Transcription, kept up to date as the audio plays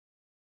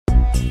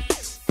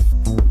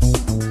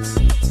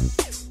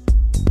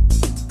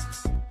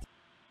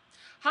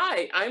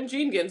I'm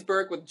Gene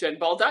Ginsberg with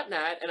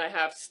GenBall.net, and I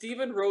have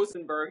Steven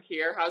Rosenberg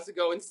here. How's it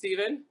going,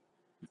 Steven?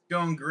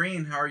 Going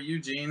green. How are you,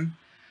 Gene?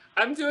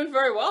 I'm doing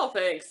very well,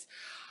 thanks.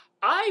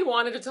 I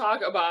wanted to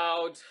talk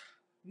about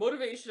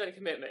motivation and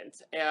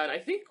commitment, and I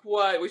think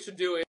what we should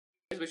do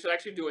is we should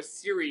actually do a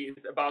series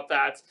about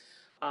that.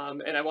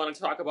 And I want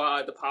to talk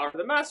about the power of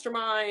the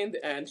mastermind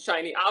and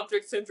shiny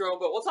object syndrome,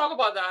 but we'll talk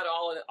about that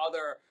all in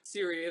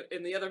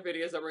the other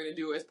videos that we're going to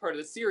do as part of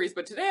the series.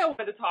 But today I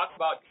wanted to talk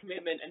about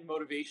commitment and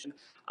motivation.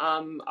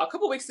 A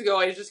couple weeks ago,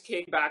 I just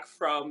came back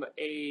from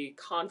a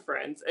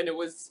conference, and it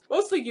was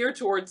mostly geared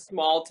towards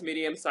small to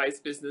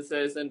medium-sized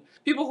businesses and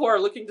people who are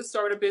looking to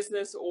start a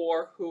business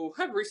or who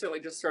have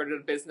recently just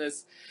started a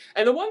business.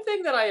 And the one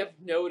thing that I have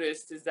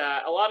noticed is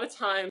that a lot of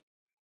times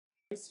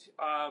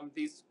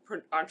these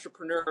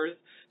entrepreneurs,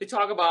 they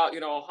talk about,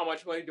 how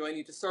much money do I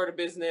need to start a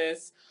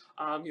business,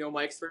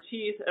 my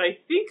expertise. And I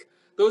think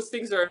those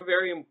things are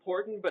very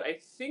important, but I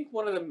think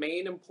one of the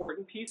main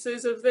important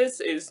pieces of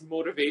this is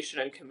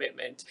motivation and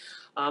commitment.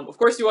 Of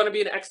course, you want to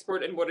be an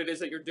expert in what it is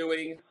that you're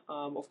doing.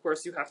 Of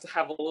course, you have to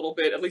have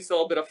at least a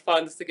little bit of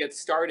funds to get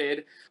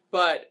started,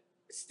 but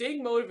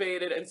staying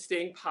motivated and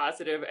staying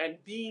positive and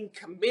being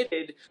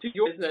committed to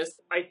your business,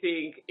 I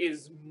think,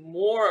 is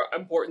more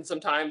important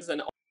sometimes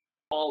than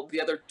all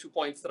the other 2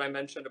 points that I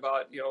mentioned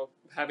about,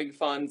 having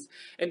funds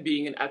and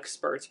being an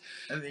expert.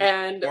 I think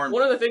And more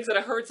one of the things that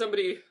I heard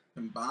somebody,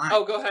 combined.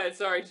 oh, go ahead,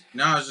 sorry,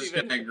 No, I was just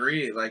Stephen. gonna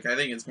agree. Like, I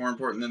think it's more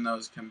important than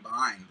those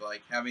combined.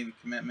 Like having the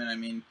commitment. I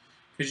mean,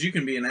 because you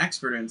can be an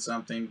expert in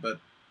something, but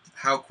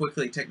how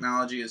quickly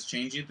technology is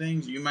changing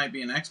things, you might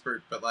be an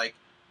expert, but like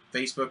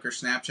Facebook or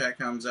Snapchat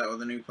comes out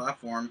with a new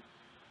platform,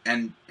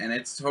 and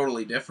it's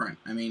totally different.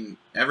 I mean,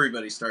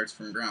 everybody starts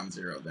from ground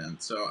zero then.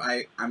 So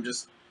I'm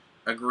just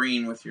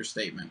agreeing with your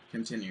statement.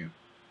 Continue.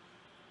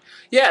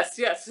 Yes,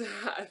 yes,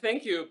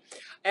 thank you.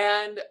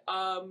 And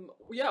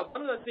yeah,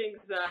 one of the things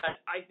that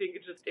I think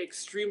is just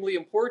extremely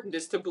important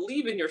is to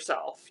believe in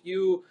yourself.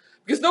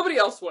 Because nobody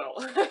else will.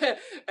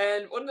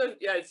 And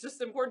yeah, it's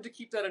just important to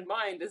keep that in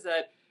mind. Is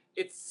that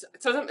it's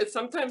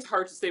sometimes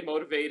hard to stay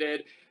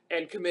motivated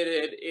and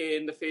committed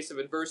in the face of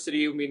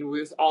adversity. I mean,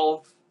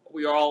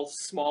 we are all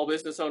small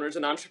business owners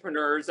and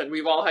entrepreneurs, and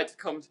we've all had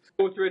to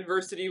go through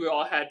adversity. We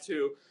all had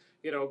to,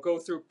 go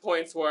through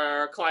points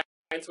where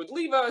clients would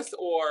leave us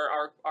or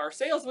our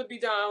sales would be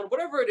down,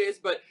 whatever it is.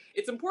 But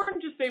it's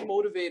important to stay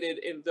motivated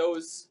in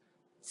those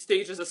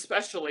stages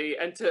especially,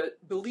 and to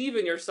believe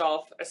in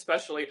yourself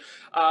especially.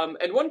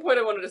 And one point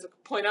I wanted to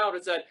point out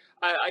is that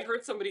I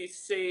heard somebody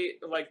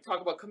talk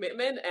about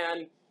commitment,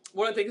 and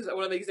one of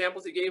the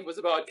examples he gave was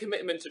about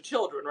commitment to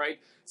children, right?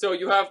 So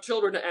you have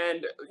children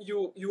and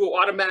you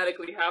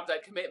automatically have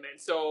that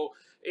commitment. So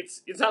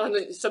it's not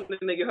something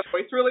that you have to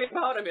wait really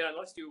about. I mean,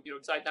 unless you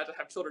decide not to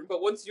have children.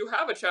 But once you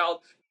have a child,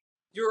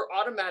 you're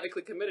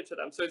automatically committed to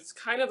them. So it's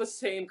kind of the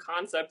same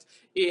concept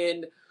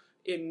in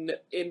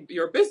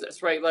your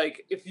business, right?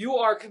 Like if you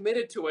are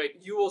committed to it,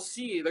 you will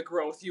see the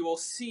growth, you will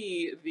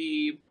see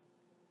the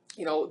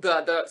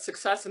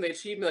success and the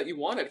achievement that you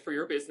wanted for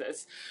your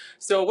business.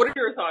 So what are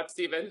your thoughts,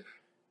 Stephen?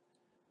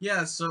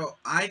 Yeah, so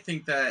I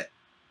think that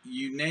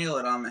you nail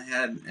it on the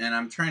head, and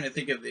I'm trying to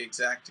think of the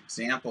exact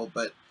example,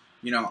 but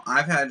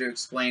I've had to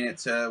explain it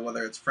to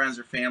whether it's friends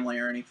or family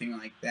or anything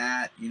like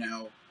that.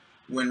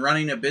 When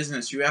running a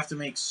business, you have to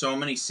make so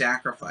many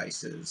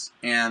sacrifices,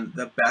 and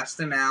the best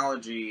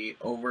analogy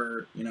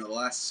over the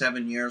last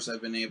 7 years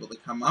I've been able to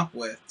come up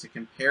with to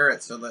compare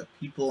it so that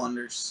people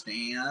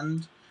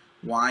understand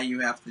why you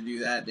have to do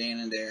that day in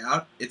and day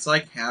out. It's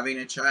like having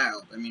a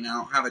child. I mean, I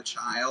don't have a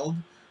child,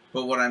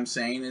 but what I'm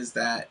saying is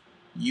that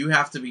you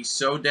have to be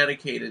so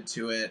dedicated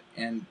to it,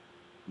 and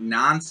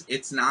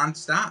it's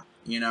nonstop,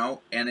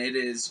 and it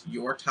is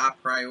your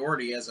top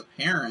priority as a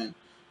parent.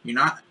 You're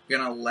not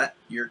going to let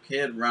your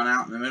kid run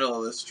out in the middle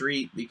of the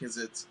street because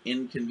it's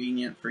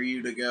inconvenient for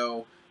you to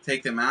go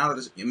take them out of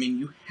this. I mean,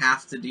 you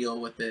have to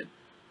deal with it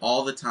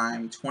all the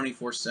time,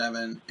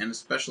 24/7, and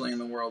especially in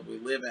the world we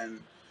live in.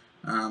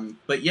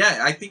 But yeah,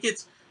 I think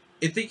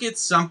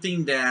it's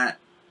something that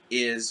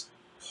is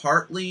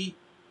partly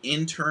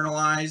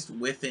internalized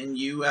within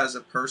you as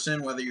a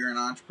person, whether you're an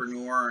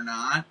entrepreneur or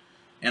not.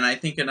 And I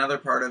think another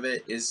part of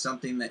it is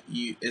something that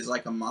you is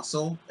like a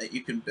muscle that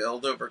you can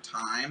build over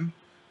time,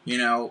 you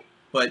know.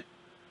 But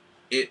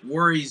it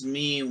worries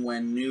me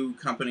when new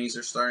companies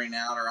are starting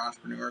out or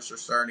entrepreneurs are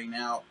starting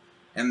out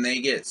and they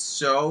get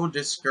so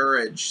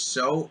discouraged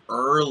so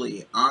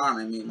early on.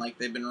 I mean, like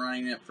they've been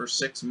running it for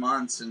 6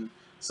 months and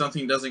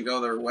something doesn't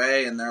go their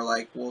way and they're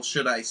like, well,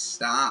 should I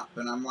stop?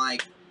 And I'm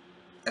like,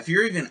 if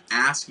you're even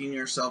asking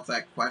yourself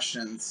that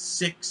question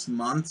 6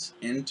 months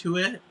into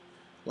it,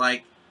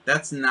 like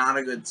that's not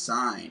a good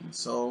sign.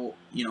 So,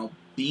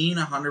 being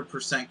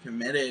 100%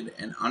 committed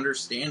and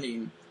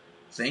understanding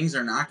things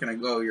are not going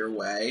to go your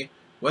way,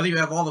 whether you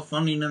have all the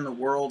funding in the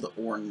world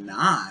or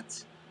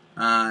not,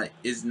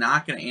 is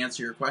not going to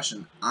answer your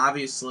question.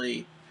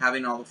 Obviously,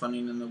 having all the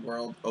funding in the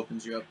world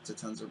opens you up to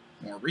tons of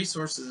more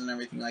resources and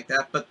everything like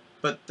that, but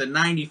the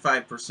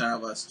 95%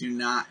 of us do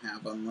not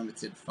have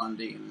unlimited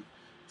funding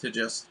to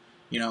just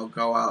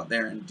go out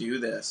there and do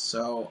this.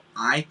 So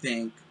I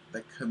think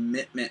the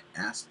commitment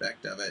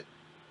aspect of it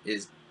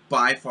is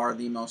by far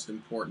the most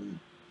important.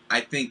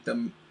 I think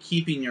the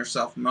keeping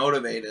yourself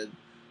motivated,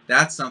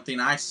 that's something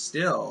I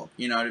still,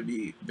 to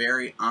be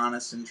very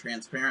honest and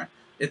transparent,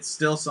 it's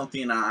still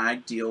something I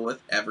deal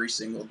with every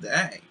single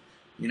day.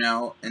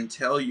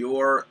 Until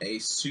you're a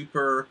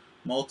super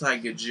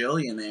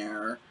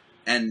multi-gajillionaire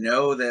and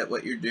know that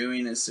what you're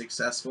doing is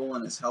successful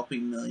and is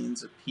helping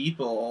millions of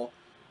people,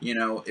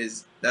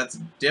 is that's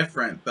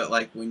different. But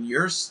like when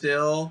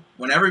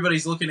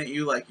everybody's looking at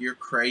you like you're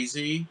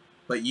crazy,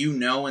 but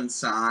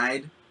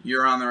inside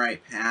you're on the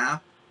right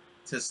path,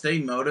 to stay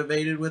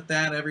motivated with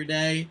that every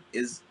day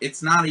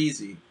it's not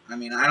easy. I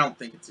mean, I don't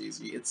think it's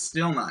easy. It's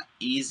still not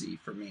easy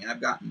for me. I've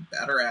gotten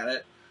better at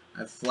it.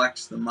 I've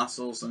flexed the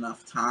muscles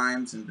enough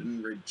times and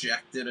been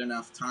rejected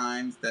enough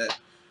times that,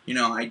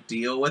 I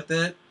deal with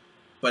it,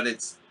 but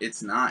it's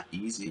not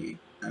easy.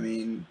 I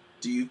mean,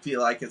 do you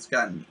feel like it's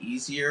gotten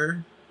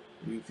easier?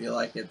 Do you feel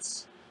like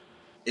is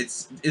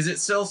it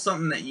still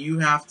something that you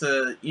have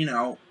to,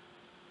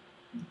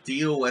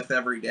 deal with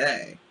every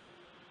day?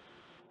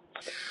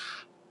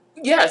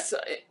 Yes,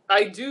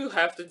 I do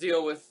have to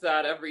deal with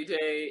that every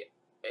day,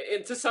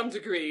 and to some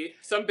degree.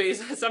 Some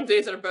days, some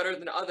days are better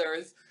than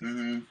others.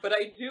 Mm-hmm. But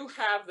I do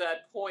have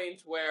that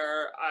point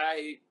where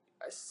I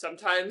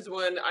sometimes,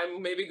 when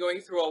I'm maybe going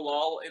through a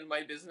lull in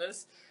my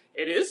business,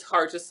 it is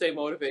hard to stay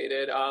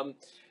motivated.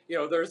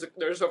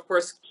 There's of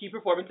course key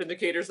performance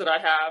indicators that I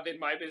have in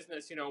my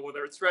business.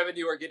 Whether it's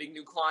revenue or getting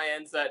new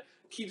clients, that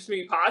keeps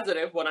me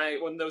positive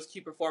when those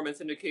key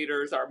performance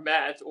indicators are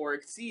met or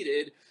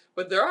exceeded.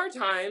 But there are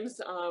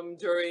times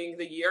during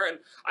the year, and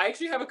I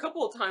actually have a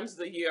couple of times of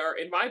the year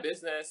in my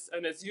business,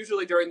 and it's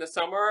usually during the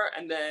summer,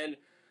 and then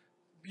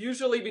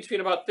usually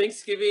between about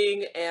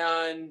Thanksgiving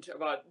and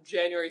about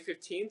January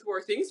 15th,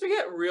 where things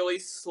get really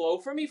slow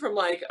for me from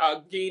like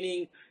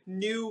gaining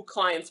new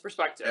clients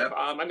perspective. Yep.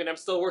 I mean, I'm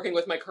still working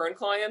with my current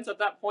clients at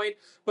that point,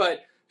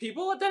 but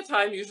people at that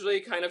time usually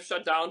kind of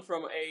shut down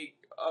from a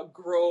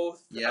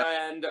growth Yep.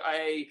 and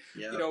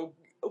Yep.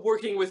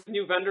 working with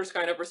new vendors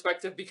kind of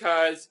perspective,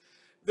 because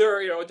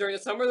they're, during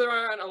the summer,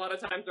 a lot of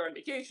times they're on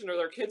vacation or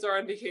their kids are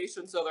on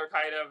vacation, so they're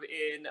kind of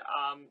in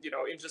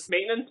just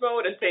maintenance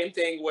mode. And same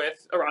thing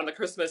with around the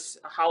Christmas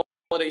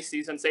holiday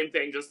season, same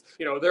thing. Just,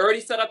 they're already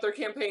set up their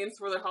campaigns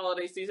for the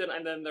holiday season,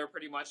 and then they're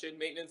pretty much in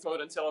maintenance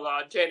mode until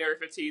about January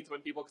 15th,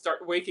 when people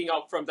start waking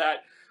up from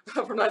that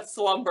from that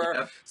slumber.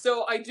 Yep.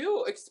 So I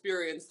do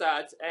experience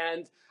that,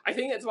 and I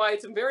think that's why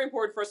it's very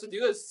important for us to do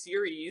this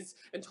series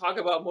and talk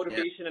about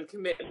motivation and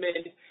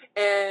commitment.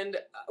 And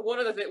one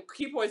of the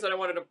key points that I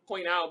wanted to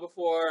point out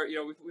before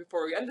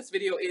we end this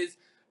video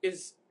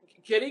is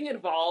getting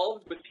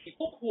involved with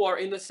people who are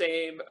in the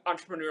same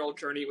entrepreneurial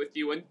journey with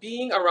you, and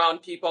being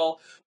around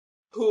people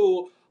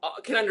who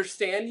can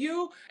understand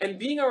you, and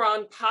being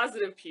around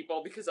positive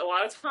people, because a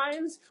lot of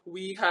times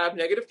we have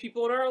negative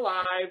people in our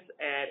lives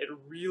and it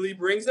really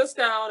brings us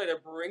down, and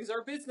it brings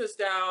our business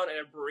down, and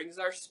it brings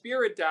our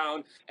spirit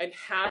down. And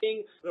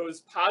having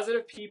those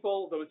positive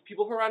people, those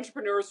people who are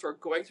entrepreneurs who are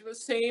going through the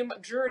same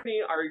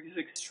journey, are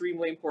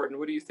extremely important.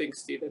 What do you think,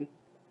 Stephen?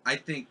 I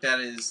think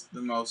that is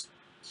the most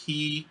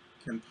key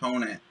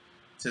component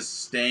to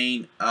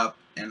staying up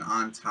and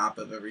on top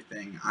of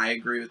everything. I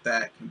agree with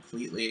that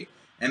completely.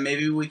 And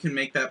maybe we can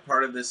make that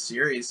part of this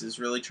series, is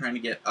really trying to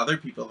get other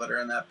people that are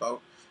in that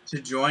boat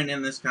to join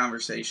in this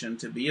conversation,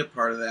 to be a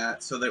part of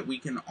that, so that we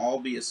can all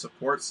be a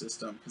support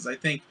system. Because I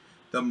think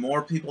the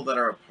more people that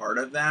are a part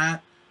of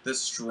that, the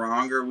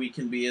stronger we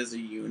can be as a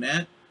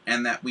unit,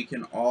 and that we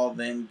can all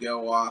then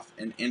go off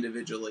and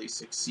individually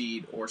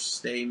succeed or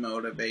stay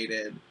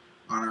motivated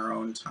on our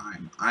own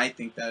time. I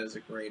think that is a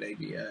great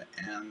idea,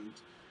 and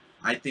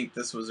I think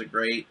this was a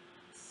great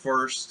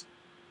first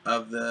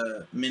of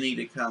the many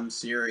to come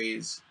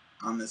series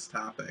on this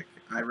topic.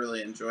 I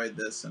really enjoyed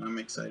this, and I'm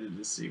excited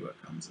to see what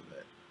comes of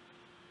it.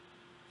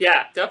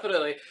 Yeah,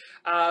 definitely.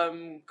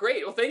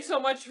 Great. Well, thanks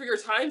so much for your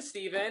time,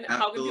 Stephen. Absolutely.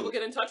 How can people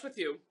get in touch with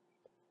you?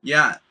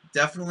 Yeah,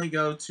 definitely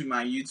go to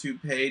my YouTube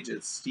page.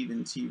 It's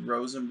Stephen T.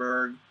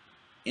 Rosenberg.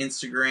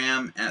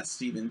 Instagram at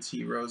Stephen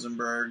T.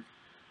 Rosenberg.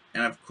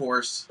 And of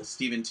course,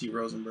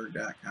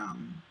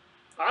 StephenTRosenberg.com.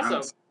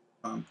 Awesome.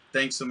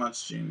 Thanks so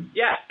much, Gene.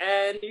 Yeah,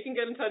 and you can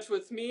get in touch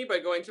with me by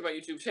going to my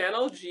YouTube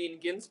channel, Gene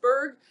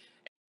Ginsberg,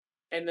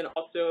 and then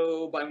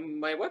also by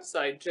my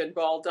website,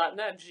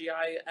 Ginball.net,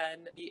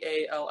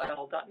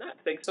 GINEALL.net.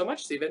 Thanks so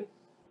much, Stephen.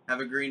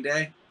 Have a green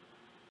day.